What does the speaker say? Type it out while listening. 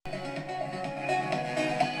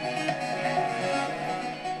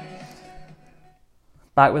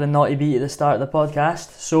back with a naughty beat at the start of the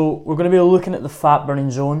podcast. So we're going to be looking at the fat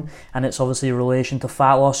burning zone, and it's obviously in relation to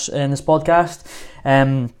fat loss in this podcast.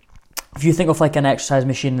 If you think of like an exercise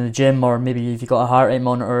machine in the gym, or maybe if you've got a heart rate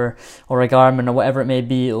monitor or a Garmin or whatever it may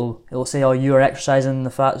be, it'll say, oh, you are exercising in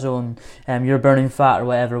the fat zone, you're burning fat or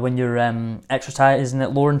whatever when you're exercising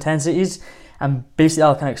at lower intensities. And basically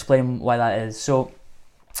I'll kind of explain why that is. So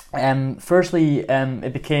firstly,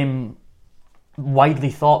 it became widely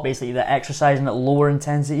thought basically that exercising at lower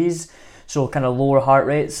intensities, so kind of lower heart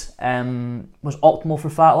rates, was optimal for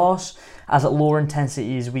fat loss, as at lower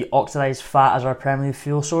intensities we oxidize fat as our primary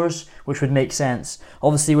fuel source, which would make sense.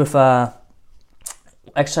 Obviously with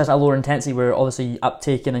exercise at lower intensity, we're obviously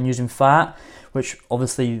uptaking and using fat, which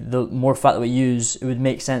obviously the more fat that we use, it would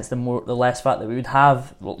make sense the less fat that we would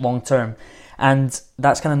have long term. And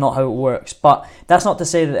that's kind of not how it works. But that's not to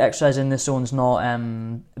say that exercise in this zone is not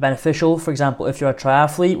beneficial. For example, if you're a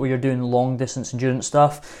triathlete where you're doing long distance endurance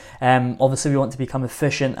stuff, obviously we want to become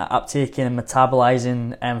efficient at uptaking and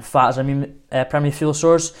metabolizing fat as our primary fuel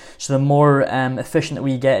source. So the more efficient that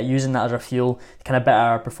we get at using that as our fuel, the kind of better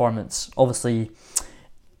our performance. Obviously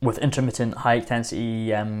with intermittent high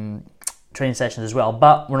intensity training sessions as well.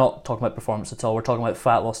 But we're not talking about performance at all. We're talking about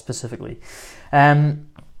fat loss specifically.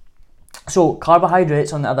 So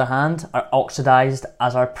carbohydrates, on the other hand, are oxidized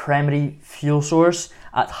as our primary fuel source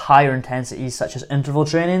at higher intensities such as interval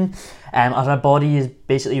training, as our body is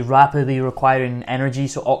basically rapidly requiring energy,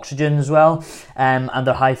 so oxygen as well,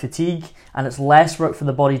 under high fatigue, and it's less work for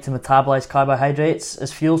the body to metabolize carbohydrates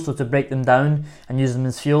as fuel, so to break them down and use them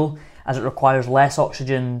as fuel, as it requires less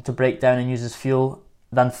oxygen to break down and use as fuel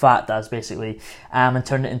than fat does basically, and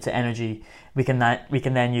turn it into energy we can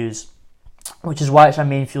then use, which is why it's our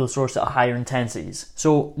main fuel source at higher intensities.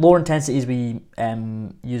 So lower intensities we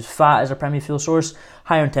use fat as our primary fuel source,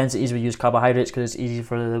 higher intensities we use carbohydrates because it's easy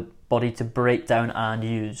for the body to break down and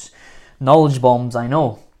use. Knowledge bombs, I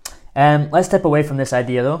know. Let's step away from this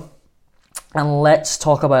idea though, and let's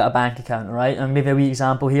talk about a bank account, right? And maybe a wee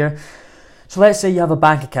example here. So let's say you have a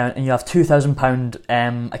bank account and you have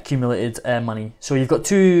 £2,000 accumulated money. So you've got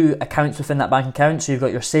two accounts within that bank account. So you've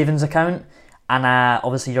got your savings account and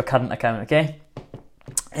obviously your current account, okay?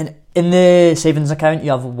 And in the savings account,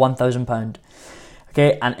 you have £1,000,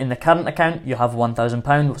 okay? And in the current account, you have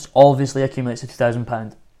 £1,000, which obviously accumulates to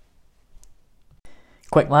 £2,000.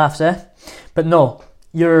 Quick laughs, eh? But no,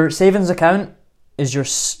 your savings account is your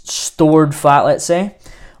stored fat, let's say,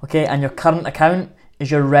 okay? And your current account is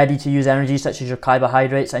your ready-to-use energy, such as your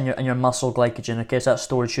carbohydrates and your muscle glycogen, okay? So that's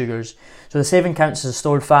stored sugars. So the saving account is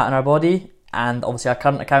stored fat in our body, and obviously our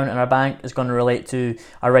current account in our bank is going to relate to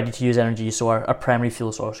our ready-to-use energy, so our primary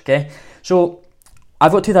fuel source, okay? So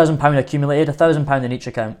I've got £2,000 accumulated, £1,000 in each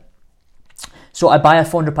account. So I buy a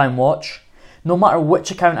 £400 watch. No matter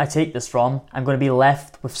which account I take this from, I'm going to be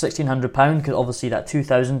left with £1,600, because obviously that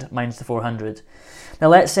 2,000 minus the 400. Now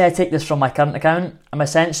let's say I take this from my current account. I'm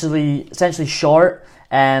essentially short.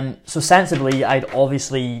 So sensibly, I'd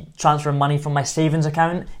obviously transfer money from my savings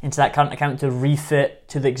account into that current account to refit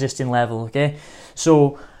to the existing level, okay?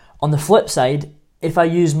 So on the flip side, if I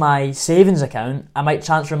use my savings account, I might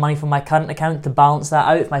transfer money from my current account to balance that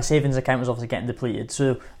out if my savings account was obviously getting depleted.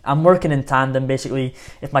 So I'm working in tandem basically.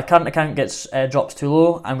 If my current account drops too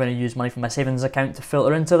low, I'm going to use money from my savings account to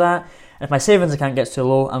filter into that. And if my savings account gets too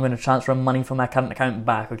low, I'm going to transfer money from my current account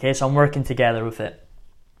back, okay? So I'm working together with it.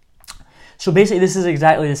 So basically this is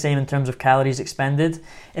exactly the same in terms of calories expended.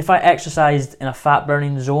 If I exercised in a fat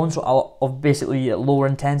burning zone, so of basically at lower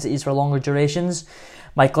intensities for longer durations,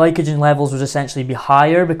 my glycogen levels would essentially be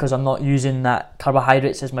higher because I'm not using that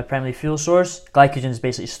carbohydrates as my primary fuel source. Glycogen is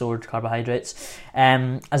basically stored carbohydrates,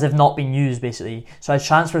 as they've not been used basically. So I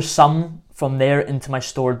transfer some from there into my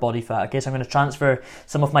stored body fat. Okay, so I'm going to transfer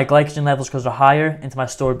some of my glycogen levels because they're higher into my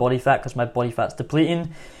stored body fat because my body fat's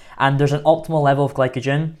depleting. And there's an optimal level of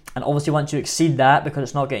glycogen, and obviously once you exceed that, because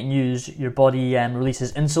it's not getting used, your body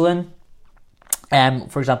releases insulin,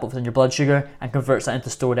 for example, within your blood sugar, and converts that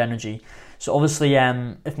into stored energy. So obviously,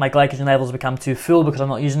 if my glycogen levels become too full because I'm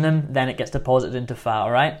not using them, then it gets deposited into fat,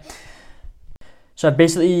 alright? So I've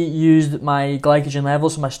basically used my glycogen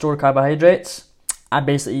levels, so my stored carbohydrates. I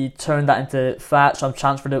basically turned that into fat, so I've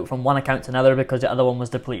transferred it from one account to another because the other one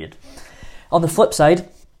was depleted. On the flip side,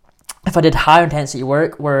 if I did higher intensity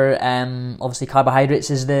work where obviously carbohydrates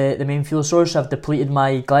is the main fuel source, so I've depleted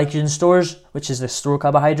my glycogen stores, which is the stored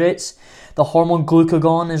carbohydrates. The hormone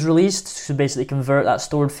glucagon is released to basically convert that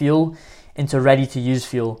stored fuel into ready-to-use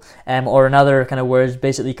fuel. Or in other kind of words,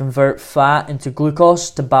 basically convert fat into glucose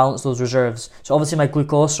to balance those reserves. So obviously my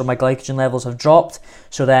glucose or my glycogen levels have dropped,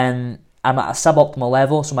 so then I'm at a suboptimal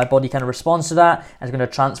level, so my body kind of responds to that and is going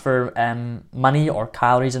to transfer money, or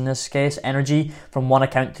calories in this case, energy, from one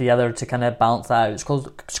account to the other to kind of balance that out. It's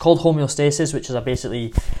called homeostasis, which is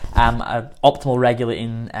basically an optimal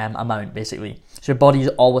regulating amount, basically. So your body is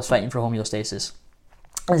always fighting for homeostasis.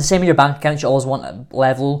 And it's the same in your bank account. You always want a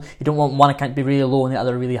level. You don't want one account to be really low and the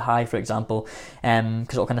other really high, for example, because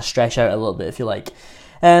it'll kind of stretch out a little bit if you like.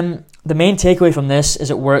 The main takeaway from this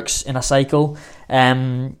is it works in a cycle.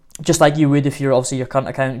 Just like you would if your current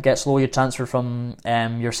account gets low, you transfer from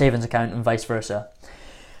your savings account and vice versa.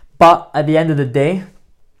 But at the end of the day,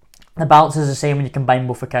 the balance is the same when you combine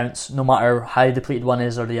both accounts, no matter how depleted one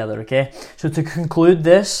is or the other, okay? So to conclude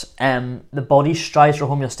this, the body strives for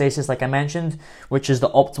homeostasis, like I mentioned, which is the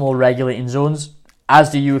optimal regulating zones, as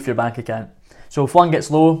do you with your bank account. So if one gets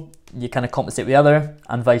low, you kind of compensate with the other,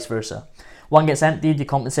 and vice versa. One gets emptied, you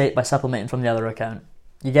compensate by supplementing from the other account.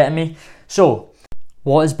 You getting me? So,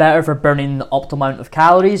 what is better for burning the optimal amount of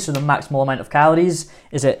calories, so the maximal amount of calories?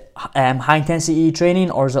 Is it high intensity training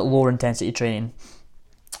or is it lower intensity training?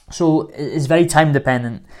 So it's very time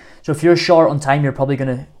dependent. So if you're short on time, you're probably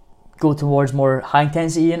going to go towards more high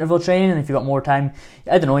intensity interval training, and if you've got more time,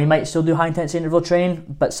 I don't know, you might still do high intensity interval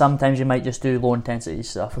training, but sometimes you might just do low intensity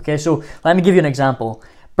stuff. Okay, so let me give you an example.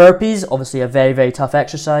 Burpees, obviously a very, very tough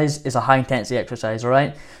exercise, is a high intensity exercise,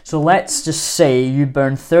 alright? So let's just say you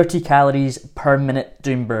burn 30 calories per minute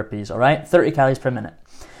doing burpees, alright? 30 calories per minute.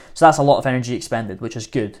 So that's a lot of energy expended, which is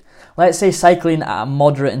good. Let's say cycling at a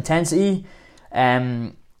moderate intensity,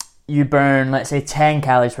 you burn, let's say, 10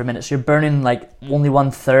 calories per minute. So you're burning like only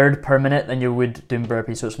 1/3 per minute than you would doing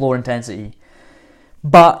burpees, so it's lower intensity.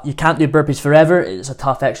 But you can't do burpees forever, it's a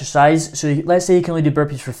tough exercise. So let's say you can only do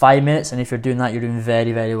burpees for 5 minutes, and if you're doing that, you're doing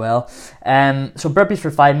very, very well. So burpees for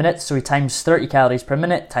 5 minutes, so we times 30 calories per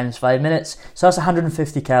minute times 5 minutes. So that's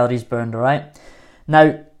 150 calories burned, alright?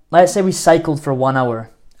 Now, let's say we cycled for 1 hour,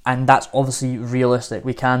 and that's obviously realistic.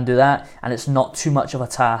 We can do that, and it's not too much of a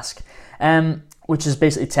task, which is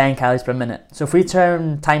basically 10 calories per minute. So if we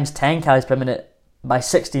turn times 10 calories per minute by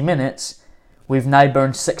 60 minutes, we've now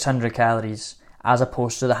burned 600 calories. As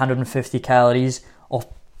opposed to the 150 calories of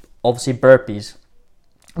obviously burpees.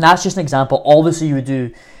 And that's just an example. Obviously you would do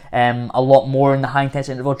a lot more in the high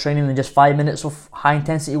intensity interval training than just 5 minutes of high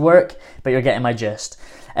intensity work, but you're getting my gist.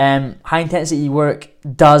 High intensity work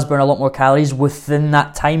does burn a lot more calories within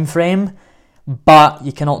that time frame, but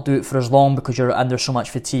you cannot do it for as long because you're under so much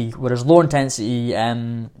fatigue. Whereas low intensity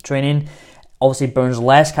training obviously burns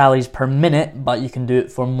less calories per minute, but you can do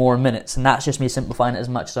it for more minutes, and that's just me simplifying it as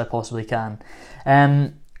much as I possibly can.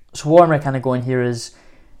 So what I'm kind of going here is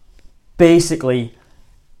basically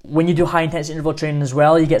when you do high intensity interval training as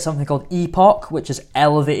well, you get something called EPOC, which is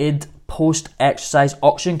elevated post-exercise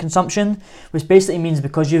oxygen consumption, which basically means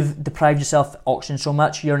because you've deprived yourself of oxygen so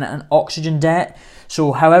much, you're in an oxygen debt.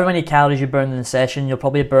 So however many calories you burn in the session, you'll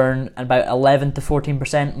probably burn about 11 to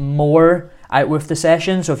 14% more out with the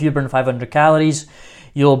session. So if you burn 500 calories,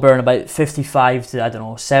 you'll burn about 55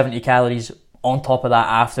 to 70 calories on top of that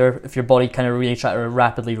after, if your body kind of really try to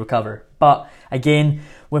rapidly recover. But again,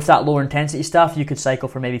 with that lower intensity stuff, you could cycle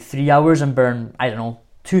for maybe 3 hours and burn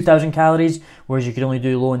 2,000 calories, whereas you could only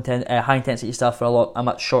do high intensity stuff for a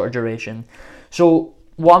much shorter duration. So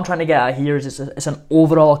what I'm trying to get at here is it's an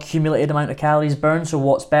overall accumulated amount of calories burned. So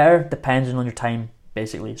what's better depends on your time,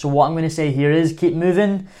 basically. So what I'm going to say here is keep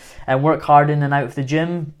moving and work hard in and out of the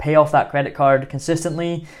gym, pay off that credit card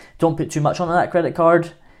consistently, don't put too much on that credit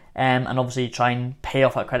card, and obviously try and pay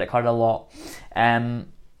off that credit card a lot. And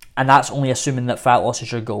that's only assuming that fat loss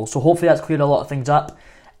is your goal. So hopefully that's cleared a lot of things up.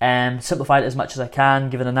 Simplified it as much as I can,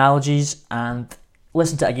 given analogies, and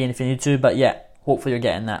listen to it again if you need to, but yeah, hopefully you're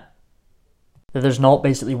getting that. There's not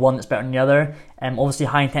basically one that's better than the other. Obviously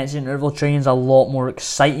high intensity interval training is a lot more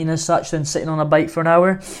exciting as such than sitting on a bike for an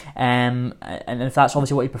hour, and if that's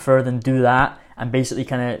obviously what you prefer, then do that, and basically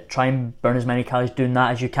kind of try and burn as many calories doing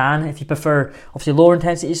that as you can. If you prefer obviously lower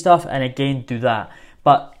intensity stuff, and again, do that.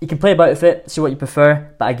 But you can play about with it, see what you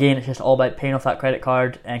prefer, but again, it's just all about paying off that credit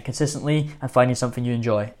card and consistently and finding something you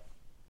enjoy.